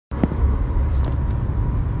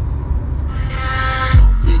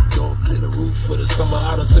for the summer.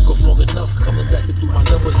 I done took off long enough, coming back to do my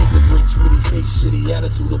number. Hit the bridge, pretty face, shitty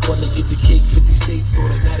attitude. Up on to get the cake, 50 states,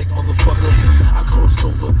 automatic motherfucker. I crossed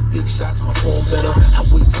over, big shots, my phone better. I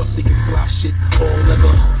wake up thinking fly shit, all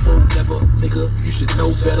leather, full never, nigga, you should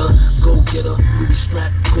know better. Go get her, Louis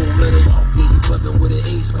strap, cold letters. Yeah, you clubbing with an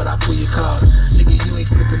ace, but I pull your card. Nigga, you ain't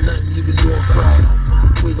flipping nothing, you been doing fraud.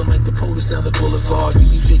 Waving like the police down the boulevard. You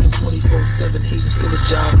be faking 24/7, Haitian still a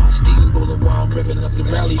job. Steamrolling while I'm revving up the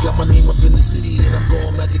rally. Got my name up in the city and I'm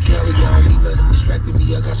going back to Cali. I don't need nothing distracting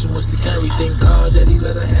me, I got so much to carry. Thank God that he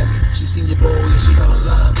let her have me. She seen your boy and she fell in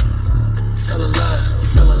love. Fell in love, you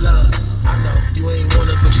fell in love. I know, you ain't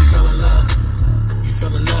want it, but you fell in love. You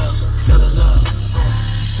fell in love, you fell in love. You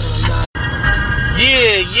fell in love.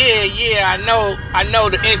 Yeah, I know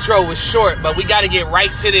the intro was short, but we gotta get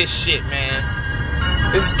right to this shit, man.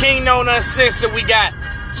 This is King Known Uncensored. We got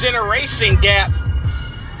Generation Gap,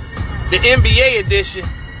 the NBA edition.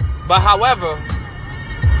 But however,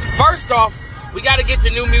 first off, we gotta get to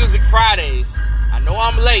New Music Fridays. I know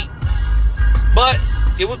I'm late, but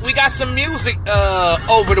we got some music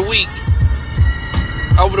over the weekend,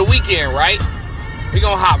 right? We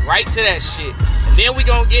gonna hop right to that shit, and then we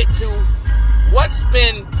gonna get to what's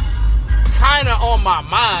been kind of on my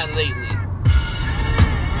mind lately.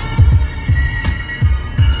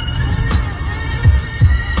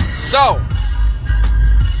 So,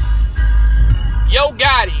 Yo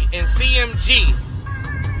Gotti and CMG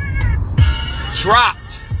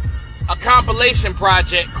dropped a compilation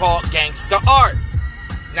project called Gangsta Art.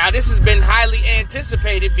 Now, this has been highly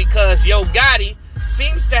anticipated because Yo Gotti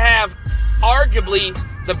seems to have arguably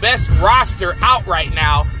the best roster out right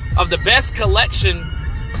now of the best collection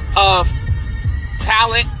of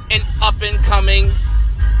talent and up-and-coming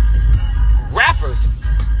rappers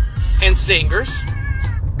and singers.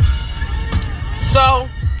 So,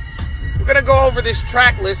 we're going to go over this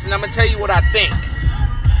track list and I'm going to tell you what I think.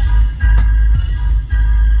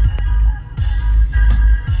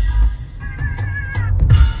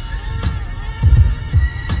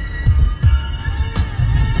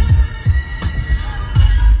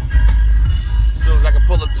 As soon as I can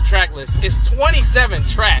pull up the track list. It's 27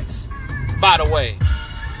 tracks, by the way.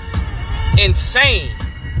 Insane,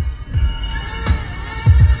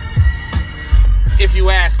 if you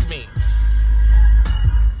ask me.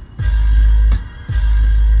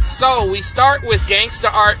 So, we start with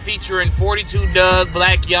Gangsta Art featuring 42 Dugg,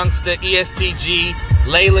 Black Youngsta, ESTG,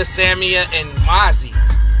 Layla Samia, and Mozzy.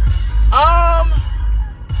 I'm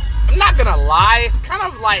not gonna lie, it's kind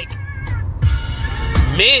of like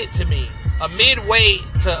mid to me. A midway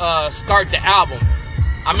to start the album.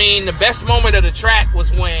 I mean, the best moment of the track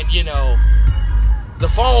was when, you know, the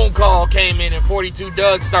phone call came in and 42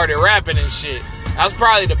 Dugg started rapping and shit. That was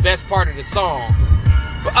probably the best part of the song.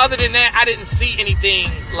 But other than that, I didn't see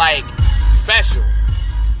anything, like, special.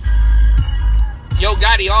 Yo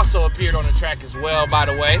Gotti also appeared on the track as well, by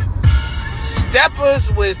the way.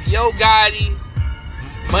 Steppers with Yo Gotti,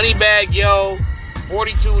 Moneybagg Yo,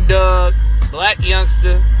 42 Dugg, Black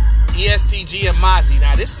Youngsta, ESTG, and Mozzy.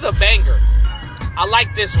 Now, this is a banger. I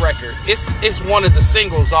like this record. It's one of the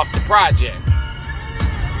singles off the project.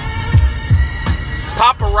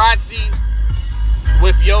 Paparazzi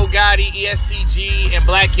with Yo Gotti, ESTG, and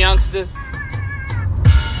Black Youngsta.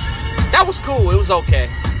 That was cool. It was okay.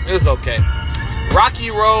 It was okay. Rocky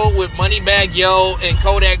Road with Moneybagg Yo and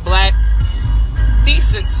Kodak Black.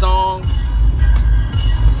 Decent song.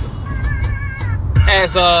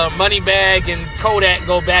 As Moneybagg and Kodak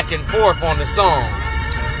go back and forth on the song.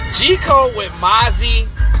 G Code with Mozzy.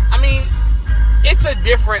 I mean, it's a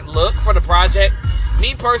different look for the project.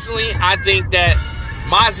 Me personally, I think that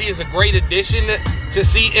Mozzy is a great addition to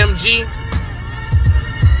CMG.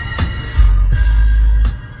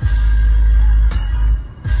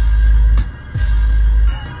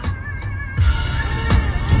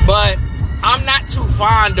 But I'm not too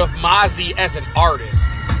fond of Mozzy as an artist.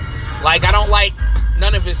 Like, I don't like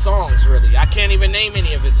none of his songs, really. I can't even name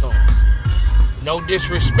any of his songs. No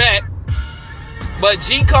disrespect. But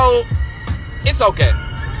G Code, it's okay.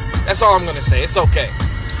 That's all I'm going to say. It's okay.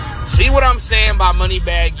 See What I'm Saying by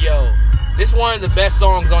Moneybagg Yo. This is one of the best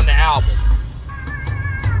songs on the album.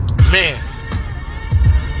 Man.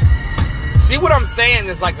 See What I'm Saying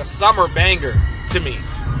is like a summer banger to me.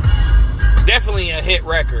 Definitely a hit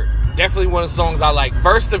record. Definitely one of the songs I like.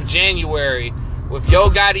 1st of January with Yo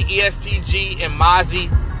Gotti, ESTG, and Mozzy.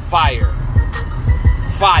 Fire.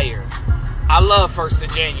 Fire. I love 1st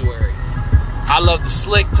of January. I love the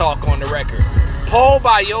slick talk on the record. Pole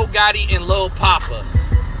by Yo Gotti and Lil Papa.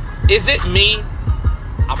 Is it me?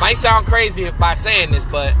 I might sound crazy by saying this,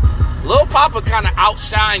 but Lil Papa kind of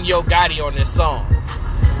outshined Yo Gotti on this song.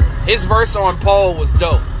 His verse on Pole was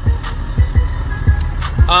dope.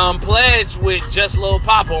 Pledge with just Lil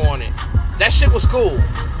Papa on it. That shit was cool.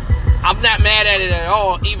 I'm not mad at it at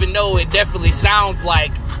all, even though it definitely sounds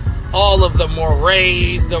like all of the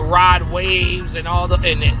Morrays, the Rod Waves, and all the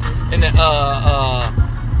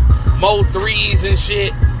Mo 3s and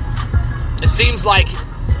shit. It seems like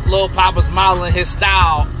Lil Papa's modeling his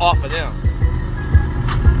style off of them.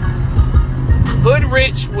 Hood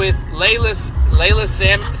Rich with Layla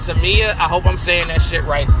Samia. I hope I'm saying that shit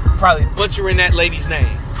right. Probably butchering that lady's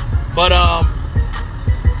name. But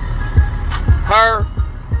her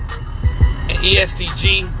and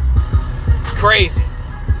ESTG, crazy.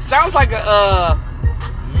 Sounds like a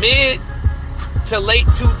mid to late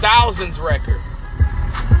 2000s record.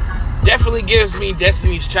 Definitely gives me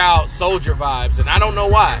Destiny's Child Soldier vibes, and I don't know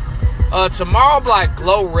why. Tomorrow by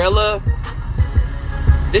Glorilla,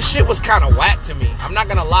 this shit was kind of whack to me. I'm not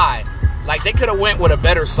gonna lie. Like, they could have went with a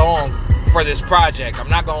better song for this project. I'm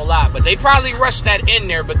not gonna lie, but they probably rushed that in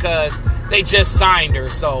there because they just signed her.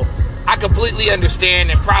 So I completely understand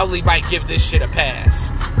and probably might give this shit a pass.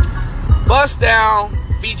 Bust Down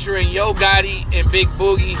featuring Yo Gotti and Big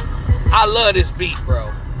Boogie. I love this beat, bro.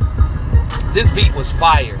 This beat was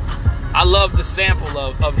fire. I love the sample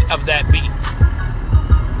of that beat.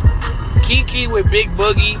 Kiki with Big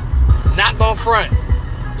Boogie, not gonna front.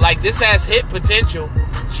 Like, this has hit potential,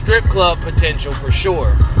 strip club potential for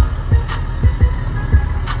sure.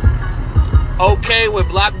 Okay with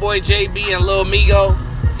Black Boy JB and Lil Migo,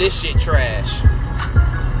 this shit trash.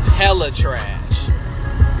 Hella trash.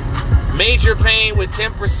 Major Pain with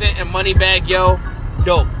 10% and Moneybagg Yo,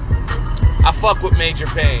 dope. I fuck with Major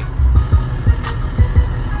Pain.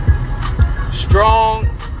 Strong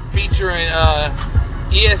featuring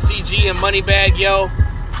ESTG and Moneybagg Yo.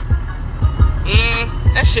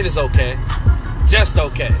 That shit is okay. Just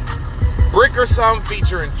okay. Brick or Some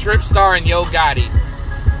featuring Tripstar and Yo Gotti.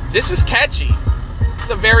 This is catchy. It's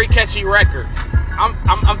a very catchy record.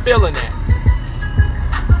 I'm feeling that.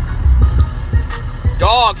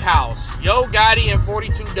 Doghouse. Yo Gotti and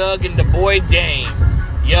 42 Dugg and the boy Dame.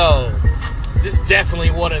 Yo, this is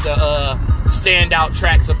definitely one of the standout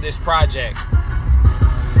tracks of this project.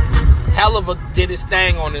 Helluva did his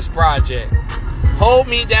thing on this project. Hold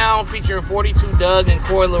Me Down featuring 42 Dugg and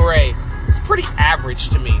Coi Leray. It's pretty average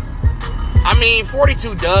to me. I mean,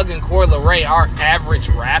 42 Dugg and Coi Leray are average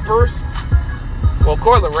rappers. Well,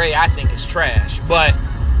 Coi Leray I think is trash, but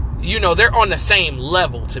you know, they're on the same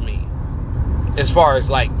level to me as far as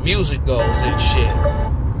like music goes and shit.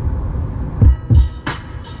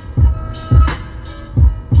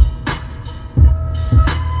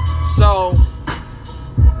 So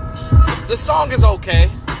the song is okay.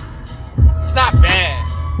 It's not bad.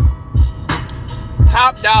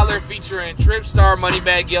 Top Dollar featuring Tripstar,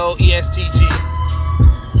 Moneybagg Yo, ESTG.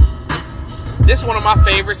 This is one of my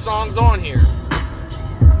favorite songs on here.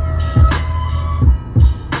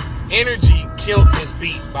 Energy killed this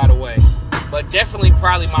beat, by the way. But definitely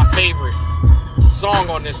probably my favorite song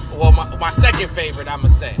on this. Well, my second favorite, I'm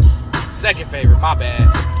going to say. Second favorite, my bad.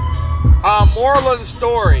 Moral of the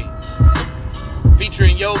Story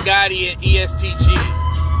featuring Yo Gotti and ESTG.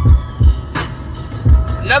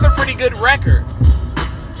 Another pretty good record.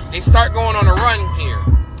 They start going on a run here.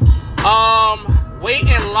 Wait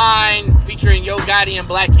in Line featuring Yo Gotti and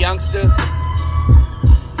Black Youngster.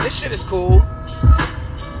 This shit is cool.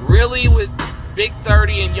 Really with Big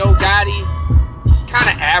 30 and Yo Gotti, kind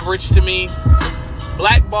of average to me.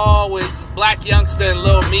 Blackball with Black Youngster and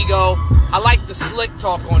Lil Migo. I like the slick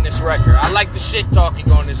talk on this record. I like the shit talking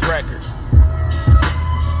on this record.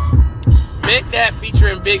 Mint That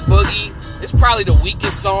featuring Big Boogie. It's probably the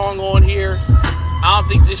weakest song on here. I don't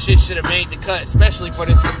think this shit should have made the cut, especially for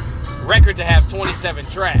this record to have 27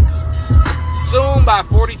 tracks. Soon by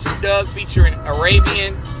 42 Dugg featuring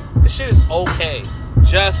Arabian. This shit is okay.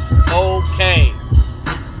 Just okay.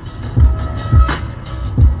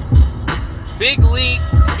 Big League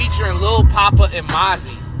featuring Lil Papa and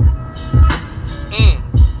Mozzie.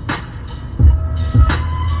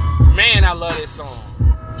 Man, I love this song.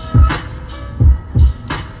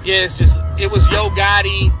 Yeah, it was Yo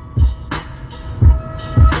Gotti.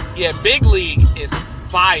 Yeah, Big League is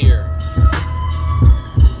fire.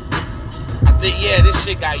 I think, yeah, this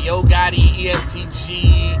shit got Yo Gotti,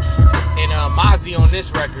 ESTG, and Mozzie on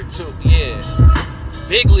this record too. Yeah.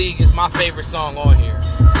 Big League is my favorite song on here.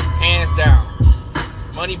 Hands down.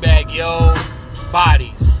 Moneybagg Yo,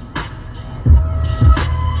 Bodies.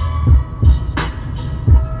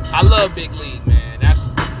 I love Big League, man. That's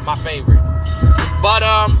my favorite. But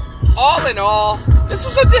all in all, this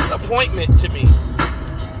was a disappointment to me.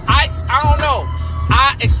 I don't know.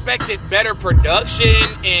 I expected better production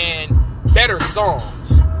and better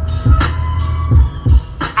songs.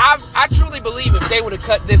 I truly believe if they would have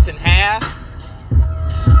cut this in half,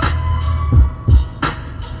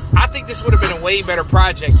 I think this would have been a way better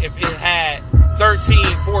project if it had 13,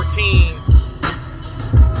 14,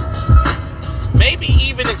 maybe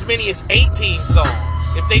even as many as 18 songs.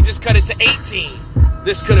 If they just cut it to 18,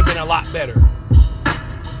 this could have been a lot better.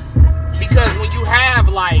 Because when you have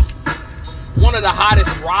like one of the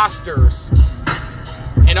hottest rosters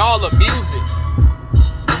in all of music,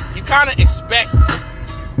 you kind of expect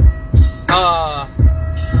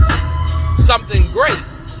something great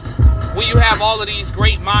when you have all of these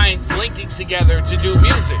great minds linking together to do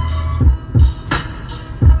music.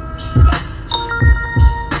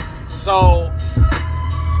 So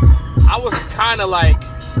I was kind of like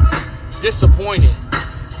disappointed.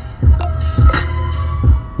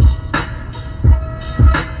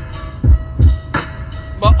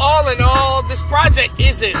 But all in all, this project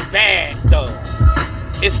isn't bad though.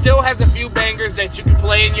 It still has a few bangers that you can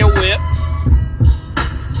play in your whip.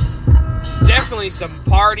 Definitely some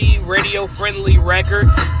party, radio-friendly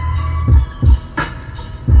records.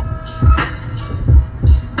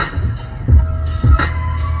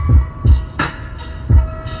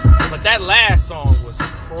 But that last song was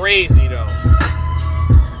crazy, though.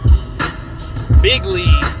 Big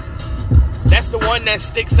League. That's the one that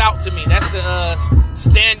sticks out to me. That's the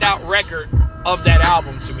standout record of that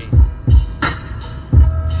album to me.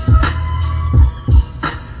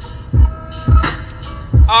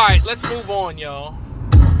 Alright, let's move on, y'all.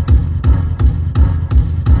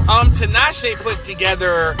 Tinashe put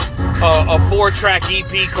together a 4-track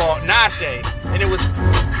EP called Nashe, and it was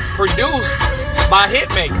produced by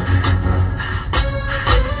Hitmaker.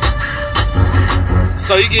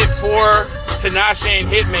 So you get 4 Tinashe and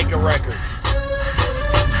Hitmaker records.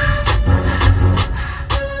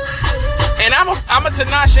 And I'm a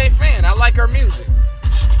Tinashe fan. I like her music.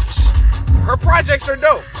 Her projects are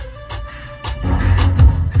dope.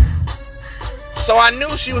 So I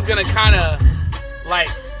knew she was gonna kind of like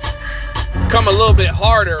come a little bit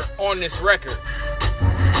harder on this record.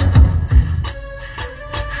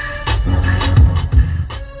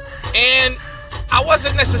 And I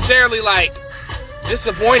wasn't necessarily like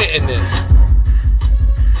disappointed in this.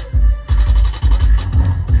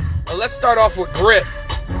 But let's start off with Grip.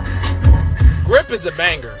 Grip is a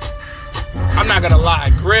banger. I'm not gonna lie,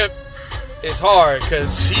 Grip is hard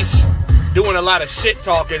because she's doing a lot of shit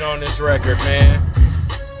talking on this record, man.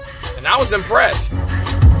 And I was impressed.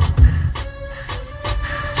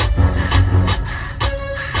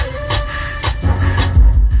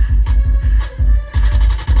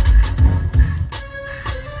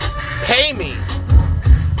 Pay Me.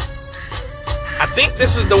 I think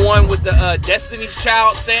this is the one with the Destiny's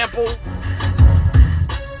Child sample.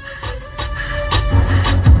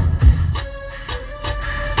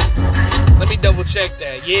 Let me double check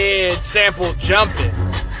that. Yeah, it sampled Jumpin'.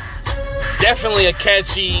 Definitely a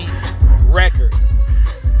catchy record.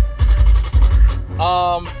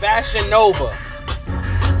 Fashion Nova.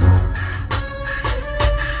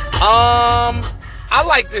 I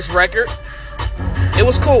like this record. It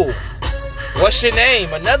was cool. What's Your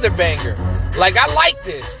Name? Another banger. Like, I like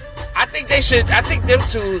this. I think them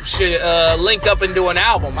two should link up and do an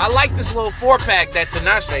album. I like this little 4-pack that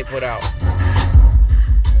Tinashe put out.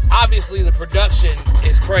 Obviously, the production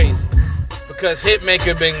is crazy because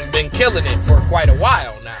Hitmaker been killing it for quite a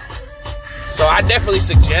while now. So I definitely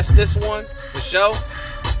suggest this one for sure.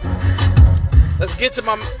 Let's get to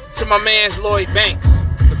my man's Lloyd Banks.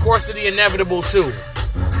 The Course of the Inevitable 2.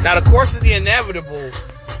 Now, The Course of the Inevitable,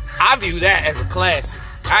 I view that as a classic.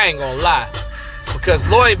 I ain't gonna lie, because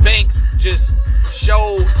Lloyd Banks just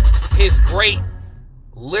showed his great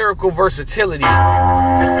lyrical versatility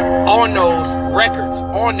on those records,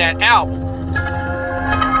 on that album.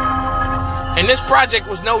 And this project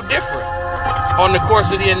was no different on The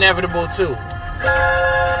Course of the Inevitable 2.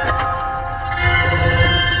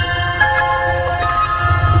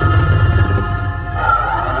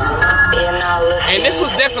 And this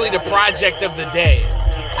was definitely the project of the day.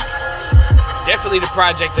 Definitely the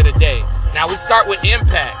project of the day. Now we start with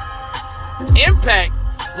Impact. Impact,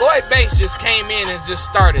 Lloyd Banks just came in and just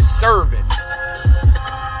started serving.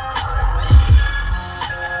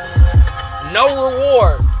 No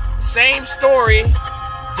Reward. Same story,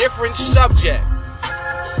 different subject.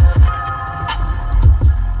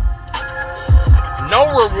 No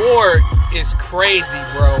Reward is crazy,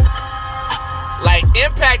 bro. Like,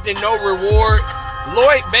 Impact and No Reward,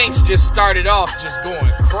 Lloyd Banks just started off just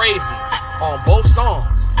going crazy on both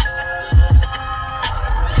songs.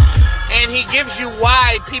 And and he gives you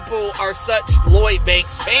why people are such Lloyd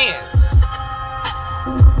Banks fans.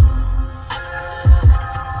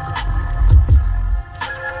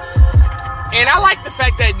 And I like the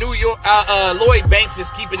fact that Lloyd Banks is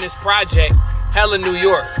keeping this project hella New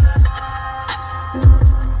York.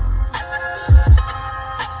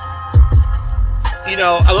 You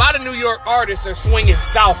know, a lot of New York artists are swinging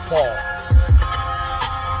southpaw.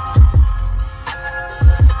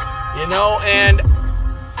 You know, and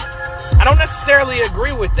I don't necessarily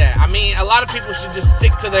agree with that. I mean, a lot of people should just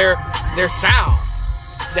stick to their sound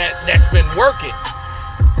that's been working.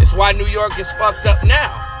 It's why New York is fucked up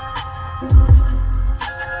now.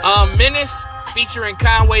 Menace featuring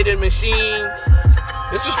Conway the Machine.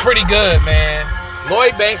 This was pretty good, man.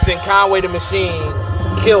 Lloyd Banks and Conway the Machine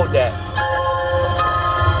killed that.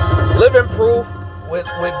 Living Proof with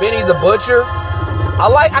Benny the Butcher.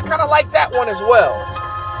 I kind of like that one as well.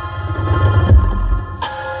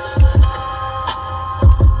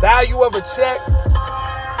 Value of a Check.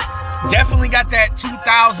 Definitely got that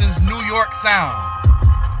 2000s New York sound.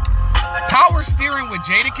 Power Steering with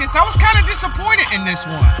Jadakiss. I was kind of disappointed in this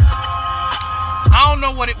one. I don't know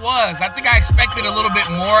what it was. I think I expected a little bit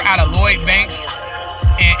more out of Lloyd Banks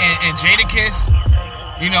and Jadakiss.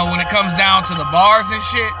 You know, when it comes down to the bars and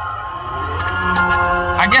shit.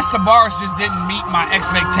 I guess the bars just didn't meet my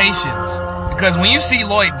expectations. Because when you see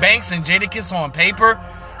Lloyd Banks and Jadakiss on paper,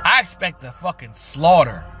 I expect a fucking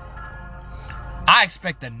slaughter. I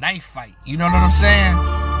expect a knife fight. You know what I'm saying?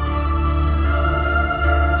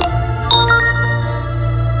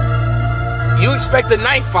 You expect a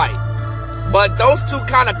knife fight. But those two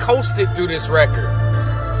kind of coasted through this record.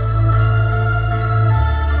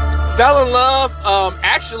 Fell in Love.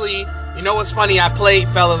 Actually, you know what's funny? I played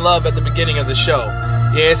Fell in Love at the beginning of the show.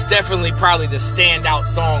 Yeah, it's definitely probably the standout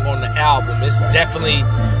song on the album. It's definitely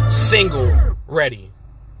single ready.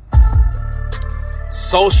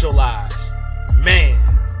 Socialize. Man.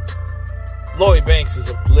 Lloyd Banks is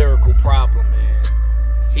a lyrical problem, man.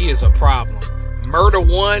 He is a problem. Murder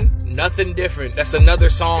One, Nothing Different. That's another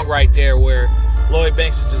song right there where Lloyd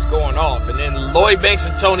Banks is just going off. And then Lloyd Banks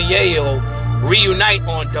and Tony Yayo reunite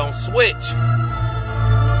on Don't Switch.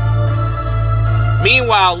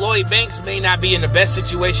 Meanwhile, Lloyd Banks may not be in the best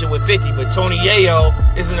situation with 50, but Tony Yayo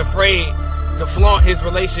isn't afraid to flaunt his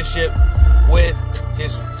relationship with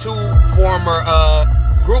his two former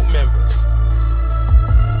group members.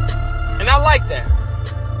 And I like that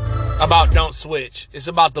about Don't Switch. It's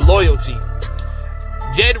about the loyalty.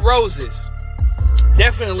 Dead Roses,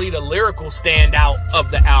 definitely the lyrical standout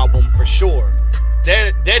of the album for sure.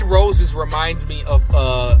 Dead Roses reminds me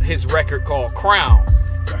of his record called Crown.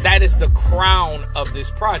 That is the crown of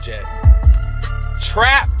this project.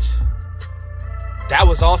 Trapped, that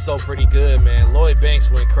was also pretty good, man. Lloyd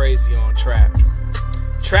Banks went crazy on Trapped.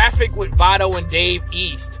 Traffic with Vado and Dave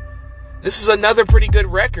East. This is another pretty good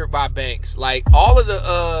record by Banks. Like, all of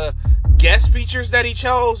the guest features that he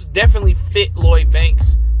chose definitely fit Lloyd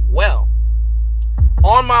Banks well.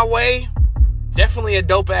 On My Way, definitely a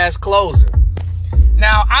dope-ass closer.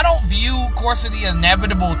 Now, I don't view Course of the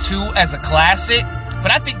Inevitable 2 as a classic,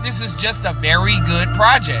 but I think this is just a very good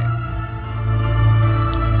project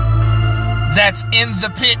that's in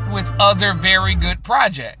the pit with other very good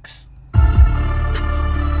projects.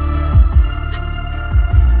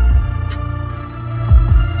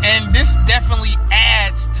 And this definitely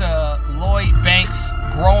adds to Lloyd Banks'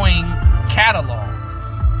 growing catalog.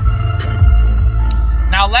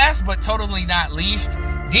 Now, last but totally not least,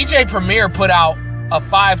 DJ Premier put out a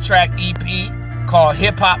 5-track EP called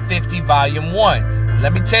Hip Hop 50 Volume 1.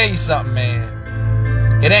 Let me tell you something,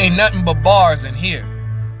 man. It ain't nothing but bars in here.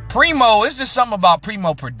 Primo, it's just something about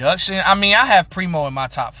Primo production. I mean, I have Primo in my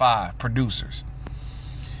top 5 producers.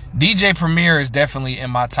 DJ Premier is definitely in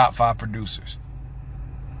my top 5 producers.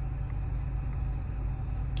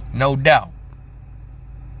 No doubt.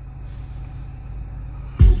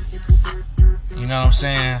 You know what I'm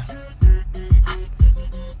saying?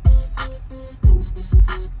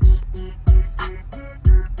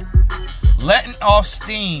 Letting Off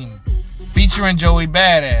Steam featuring Joey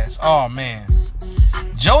Badass. Oh, man.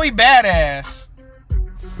 Joey Badass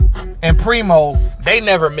and Primo, they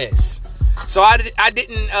never miss. So I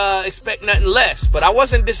didn't expect nothing less, but I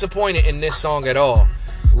wasn't disappointed in this song at all.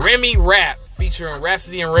 Remy Rap featuring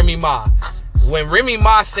Rhapsody and Remy Ma. When Remy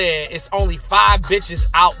Ma said it's only 5 bitches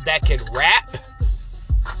out that can rap,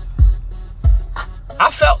 I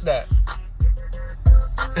felt that.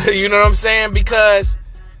 You know what I'm saying? Because,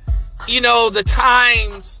 you know, the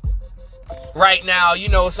times right now, you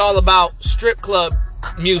know, it's all about strip club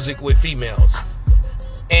music with females.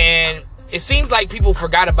 And it seems like people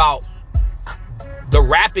forgot about the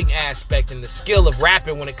rapping aspect and the skill of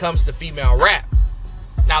rapping when it comes to female rap.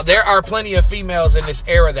 Now, there are plenty of females in this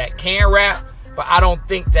era that can rap, but I don't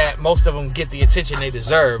think that most of them get the attention they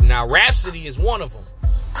deserve. Now, Rhapsody is one of them.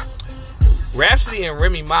 Rhapsody and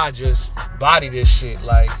Remy Ma just body this shit.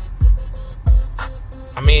 Like,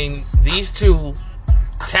 I mean, these two,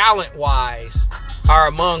 talent-wise, are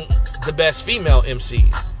among the best female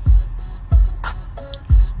MCs.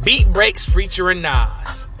 Beat Breaks featuring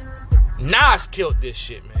Nas. Nas killed this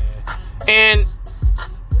shit, man. And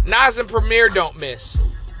Nas and Premier don't miss.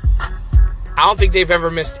 I don't think they've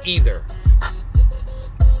ever missed either.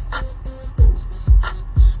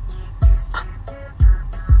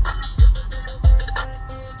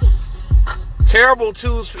 Terrible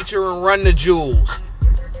Twos featuring Run the Jewels.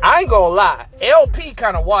 I ain't gonna lie. LP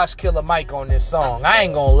kind of washed Killer Mike on this song. I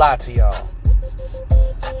ain't gonna lie to y'all.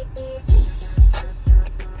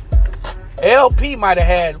 LP might have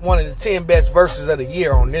had one of the 10 best verses of the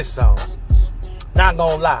year on this song. Not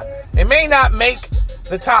gonna lie. It may not make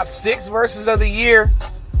the top 6 verses of the year,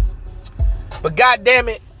 but goddamn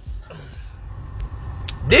it,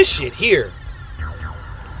 this shit here,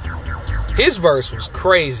 his verse was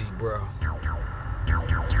crazy, bro.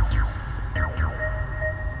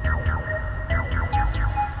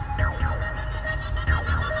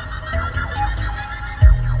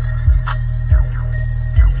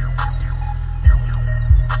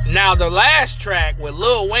 Now, the last track with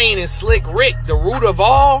Lil Wayne and Slick Rick, The Root of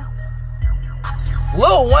All,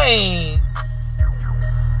 Lil Wayne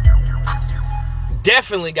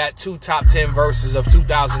definitely got 2 top 10 verses of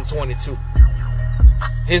 2022.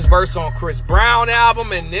 His verse on Chris Brown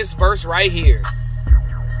album and this verse right here.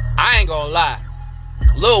 I ain't gonna lie.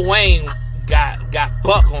 Lil Wayne got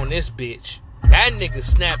buck on this bitch. That nigga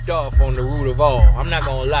snapped off on The Root of All. I'm not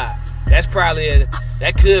gonna lie. That's probably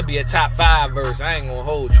that could be a top 5 verse. I ain't gonna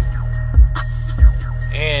hold you.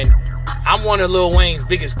 And I'm one of Lil Wayne's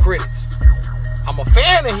biggest critics. I'm a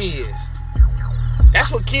fan of his.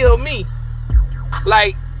 That's what killed me.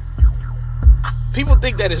 Like, people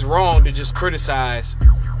think that it's wrong to just criticize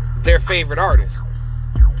their favorite artist.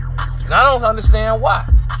 And I don't understand why.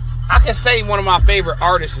 I can say one of my favorite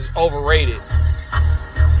artists is overrated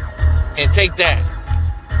and take that.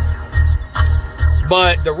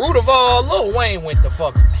 But The Root of All, Lil Wayne went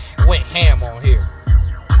ham on here.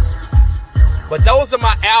 But those are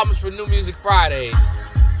my albums for New Music Fridays.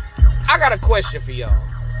 I got a question for y'all.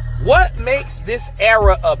 What makes this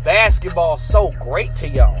era of basketball so great to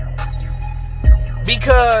y'all?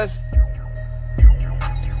 Because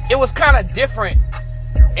it was kind of different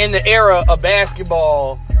in the era of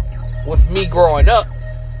basketball with me growing up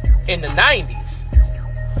in the 90s.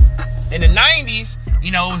 In the 90s,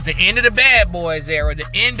 you know, it was the end of the Bad Boys era, the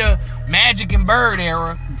end of Magic and Bird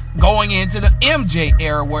era, going into the MJ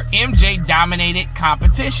era where MJ dominated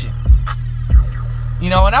competition. You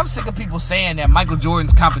know, and I'm sick of people saying that Michael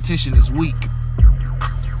Jordan's competition is weak.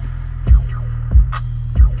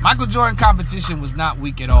 Michael Jordan competition was not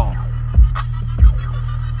weak at all.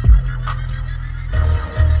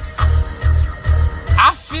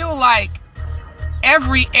 I feel like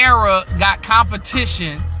every era got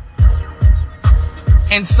competition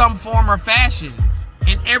in some form or fashion.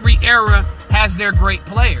 And every era has their great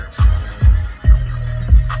players.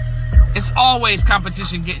 It's always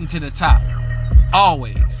competition getting to the top.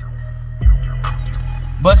 Always.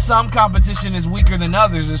 But some competition is weaker than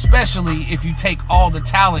others, especially if you take all the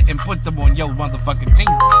talent and put them on your motherfucking team.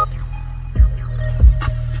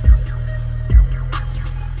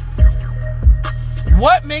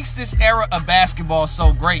 What makes this era of basketball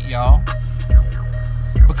so great, y'all?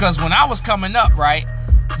 Because when I was coming up, right,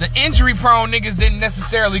 the injury-prone niggas didn't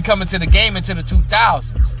necessarily come into the game until the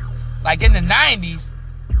 2000s. Like in the 90s,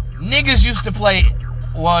 niggas used to play,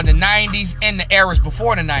 well, the 90s and the eras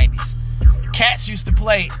before the 90s. Cats used to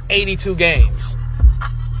play 82 games.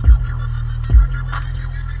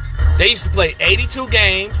 They used to play 82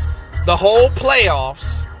 games, the whole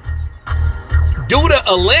playoffs, do the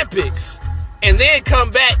Olympics, and then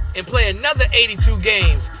come back and play another 82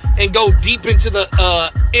 games and go deep into the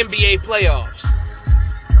NBA playoffs.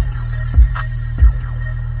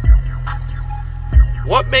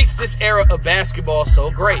 What makes this era of basketball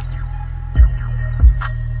so great?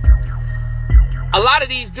 A lot of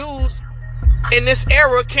these dudes in this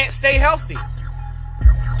era can't stay healthy.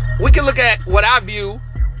 We can look at what I view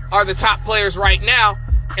are the top players right now,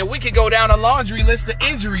 and we could go down a laundry list of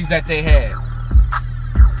injuries that they had.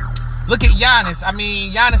 Look at Giannis. I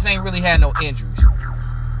mean, Giannis ain't really had no injuries.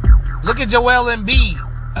 Look at Joel Embiid,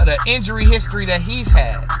 the injury history that he's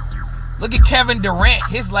had. Look at Kevin Durant,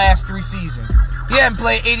 his last 3 seasons. He hadn't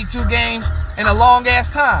played 82 games in a long-ass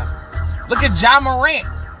time. Look at Ja Morant.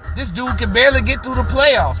 This dude can barely get through the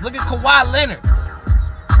playoffs. Look at Kawhi Leonard.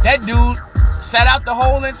 That dude sat out the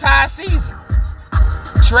whole entire season.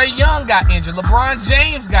 Trae Young got injured. LeBron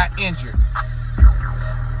James got injured.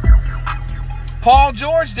 Paul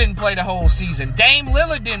George didn't play the whole season. Dame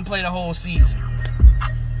Lillard didn't play the whole season.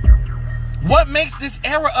 What makes this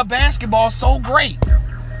era of basketball so great?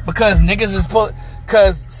 Because niggas is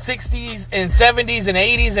because 60s and 70s and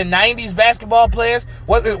 80s and 90s basketball players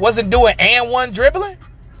wasn't doing and one dribbling.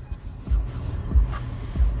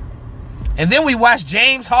 And then we watched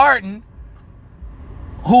James Harden,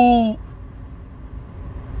 who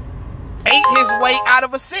ate his way out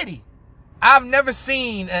of a city. I've never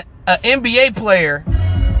seen an NBA player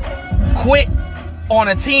quit on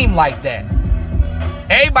a team like that.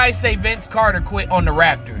 Everybody say Vince Carter quit on the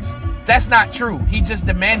Raptors. That's not true. He just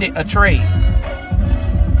demanded a trade.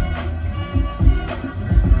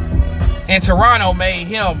 And Toronto made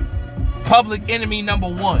him public enemy number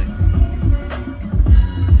one.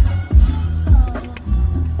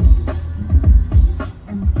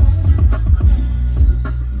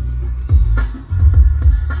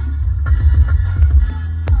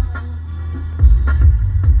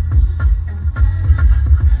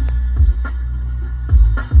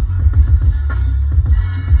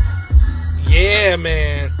 Yeah,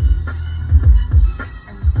 man.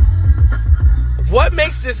 What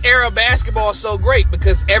makes this era of basketball so great?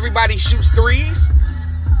 Because everybody shoots threes?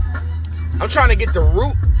 I'm trying to get to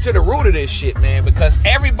the root of this shit, man. Because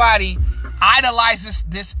everybody idolizes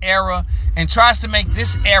this era and tries to make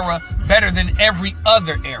this era better than every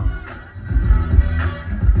other era.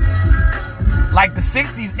 Like the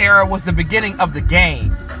 60s era was the beginning of the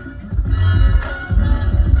game.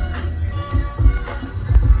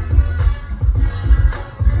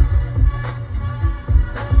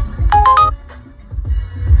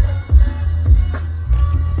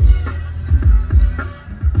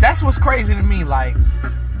 That's what's crazy to me. Like,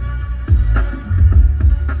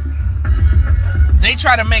 they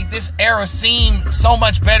try to make this era seem so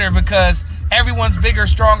much better because everyone's bigger,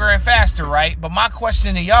 stronger, and faster, right? But my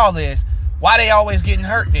question to y'all is, why they always getting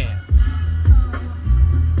hurt then?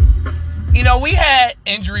 You know, we had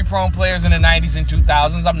injury-prone players in the 90s and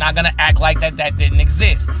 2000s. I'm not going to act like that didn't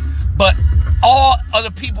exist. But all of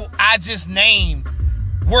the people I just named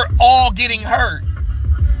were all getting hurt.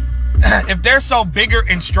 If they're so bigger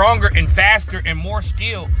and stronger and faster and more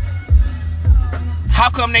skilled, how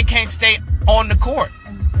come they can't stay on the court?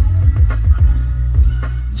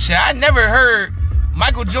 Shit, I never heard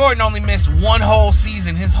Michael Jordan only missed one whole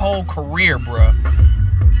season his whole career, bruh.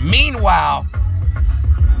 Meanwhile,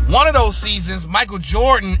 one of those seasons, Michael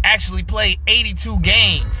Jordan actually played 82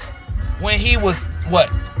 games when he was,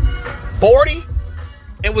 40?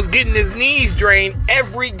 And was getting his knees drained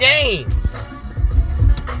every game.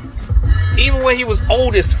 Even when he was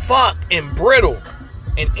old as fuck and brittle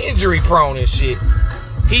and injury prone and shit,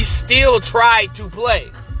 he still tried to play.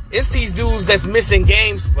 It's these dudes that's missing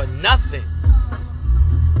games for nothing.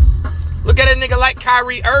 Look at a nigga like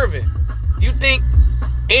Kyrie Irving. You think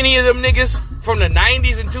any of them niggas from the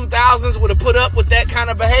 90s and 2000s would have put up with that kind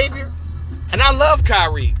of behavior? And I love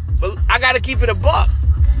Kyrie, but I got to keep it a buck.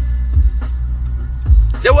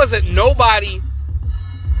 There wasn't nobody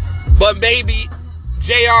but maybe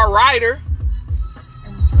J.R. Ryder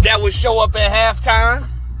that would show up at halftime.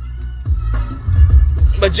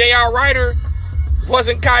 But J.R. Ryder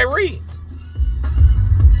wasn't Kyrie.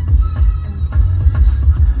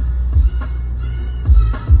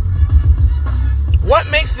 What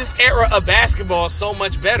makes this era of basketball so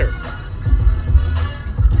much better?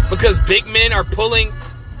 Because big men are pulling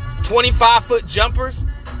 25-foot jumpers?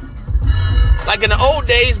 Like in the old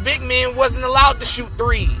days, big men wasn't allowed to shoot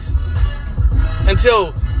threes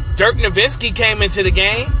until Dirk Nowitzki came into the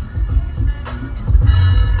game.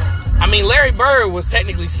 I mean, Larry Bird was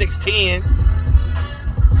technically 6'10",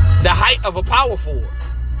 the height of a power forward.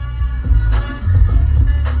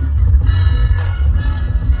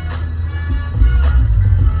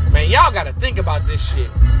 Man, y'all gotta think about this shit.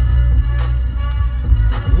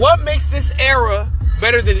 What makes this era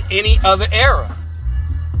better than any other era?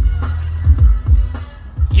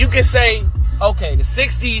 You could say, okay, the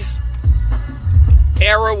 60s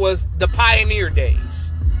era was the pioneer days.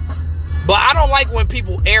 But I don't like when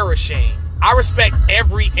people era shame. I respect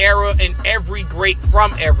every era and every great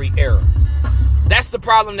from every era. That's the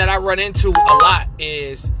problem that I run into a lot,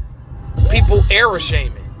 is people era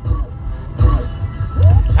shaming.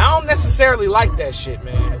 I don't necessarily like that shit,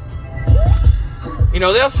 man. You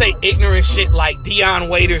know, they'll say ignorant shit like Dion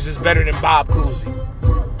Waiters is better than Bob Cousy.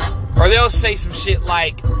 Or they'll say some shit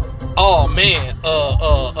like oh man,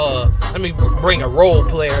 let me bring a role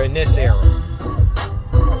player in this era.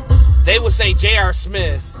 They would say J.R.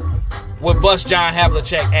 Smith would bust John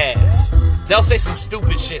Havlicek ass. They'll say some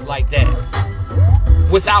stupid shit like that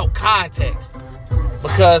without context.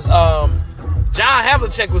 Because John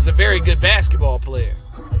Havlicek was a very good basketball player.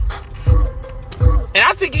 And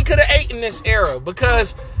I think he could have ate in this era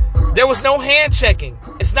because there was no hand checking.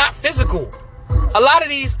 It's not physical. A lot of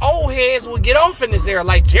these old heads will get off in this era,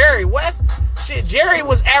 like Jerry West. Shit, Jerry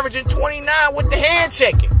was averaging 29 with the hand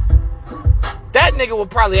checking. That nigga would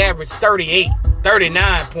probably average 38,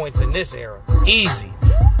 39 points in this era. Easy.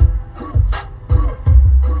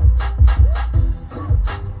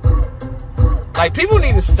 Like, people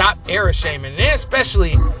need to stop era shaming, and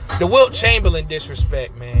especially the Wilt Chamberlain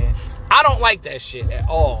disrespect, man. I don't like that shit at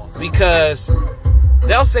all, because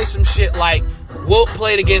they'll say some shit like, Wilt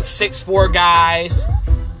played against 6'4" guys.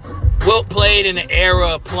 Wilt played in the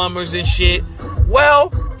era of plumbers and shit.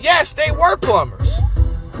 Well, yes, they were plumbers.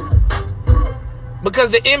 Because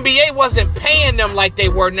the NBA wasn't paying them like they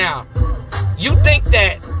were now. You think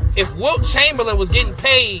that if Wilt Chamberlain was getting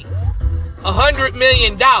paid $100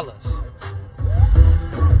 million,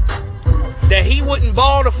 that he wouldn't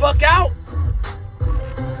ball the fuck out?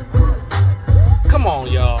 Come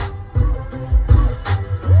on, y'all.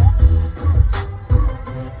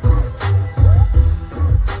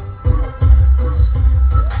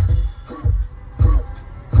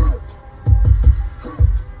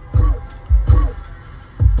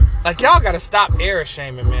 Like, y'all gotta stop era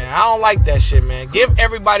shaming, man. I don't like that shit, man. Give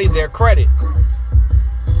everybody their credit.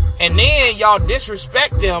 And then y'all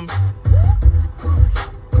disrespect them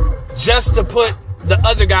just to put the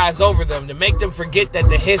other guys over them, to make them forget that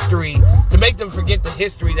the history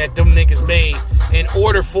that them niggas made in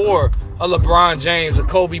order for a LeBron James, a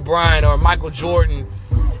Kobe Bryant, or a Michael Jordan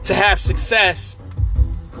to have success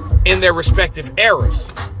in their respective eras.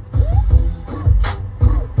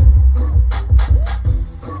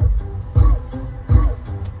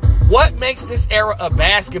 What makes this era of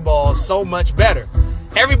basketball so much better?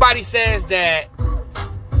 Everybody says that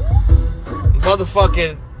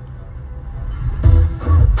motherfucking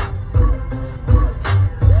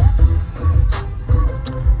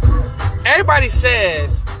everybody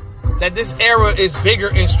says that this era is bigger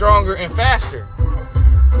and stronger and faster.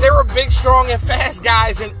 There were big, strong, and fast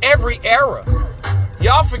guys in every era.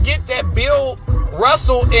 Y'all forget that Bill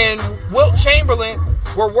Russell and Wilt Chamberlain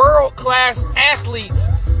were world-class athletes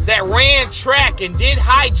that ran track and did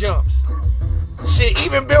high jumps. Shit,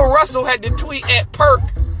 even Bill Russell had to tweet at Perk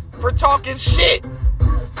for talking shit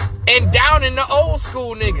and downing the old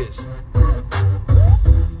school niggas.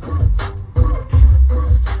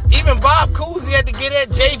 Even Bob Cousy had to get at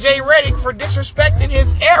JJ Redick for disrespecting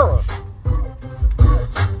his era.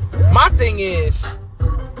 My thing is,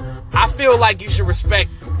 I feel like you should respect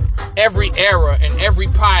every era and every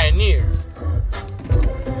pioneer.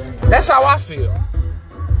 That's how I feel.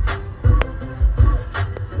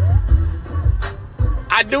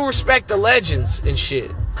 I do respect the legends and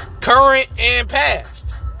shit, current and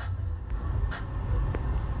past.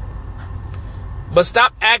 But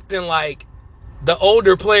stop acting like the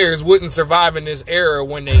older players wouldn't survive in this era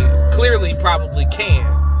when they clearly probably can.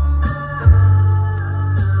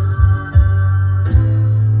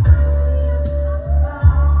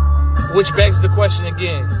 Which begs the question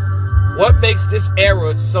again, what makes this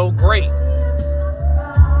era so great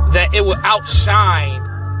that it will outshine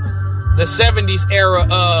the 70s era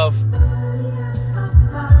of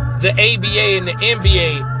the ABA and the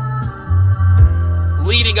NBA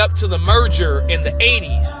leading up to the merger in the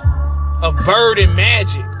 80s of Bird and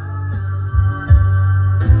Magic?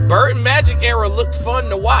 Bird and Magic era looked fun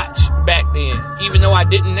to watch back then, even though I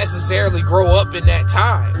didn't necessarily grow up in that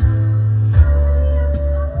time.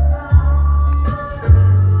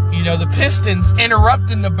 You know, the Pistons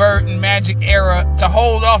interrupting the Bird and Magic era to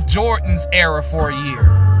hold off Jordan's era for a year.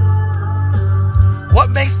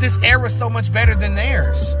 What makes this era so much better than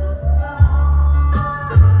theirs?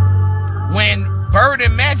 When Bird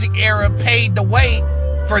and Magic era paved the way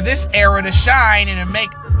for this era to shine and to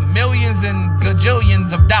make millions and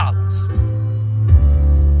gajillions of dollars.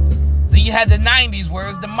 Then you had the 90s where it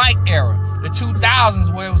was the Mike era. The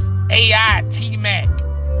 2000s where it was AI, T-Mac.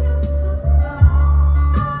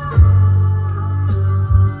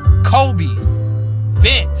 Kobe,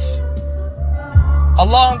 Vince.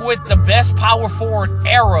 Along with the best power forward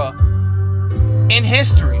era in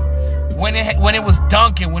history. When it was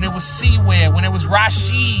Duncan, when it was Sewell, when it was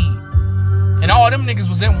Rasheed. And all them niggas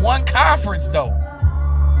was in one conference though.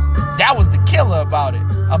 That was the killer about it.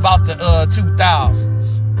 About the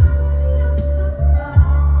 2000s.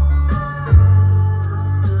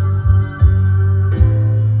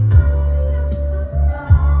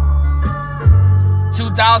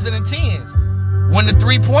 2010s when the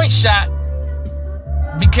three-point shot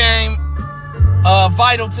became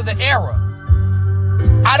vital to the era.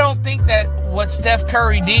 I don't think that what Steph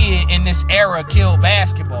Curry did in this era killed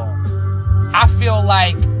basketball. I feel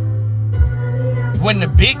like when the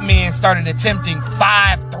big men started attempting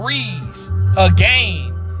 5 threes a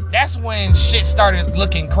game, that's when shit started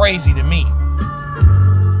looking crazy to me.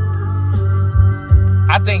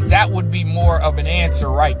 I think that would be more of an answer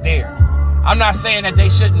right there. I'm not saying that they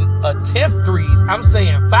shouldn't attempt threes. I'm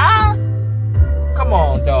saying 5? Come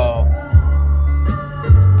on, dog.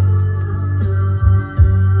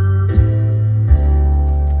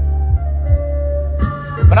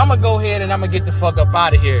 But I'm going to go ahead and I'm going to get the fuck up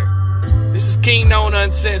out of here. This is King Known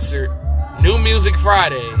Uncensored. New Music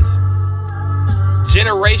Fridays.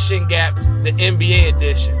 Generation Gap, the NBA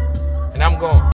edition. And I'm going.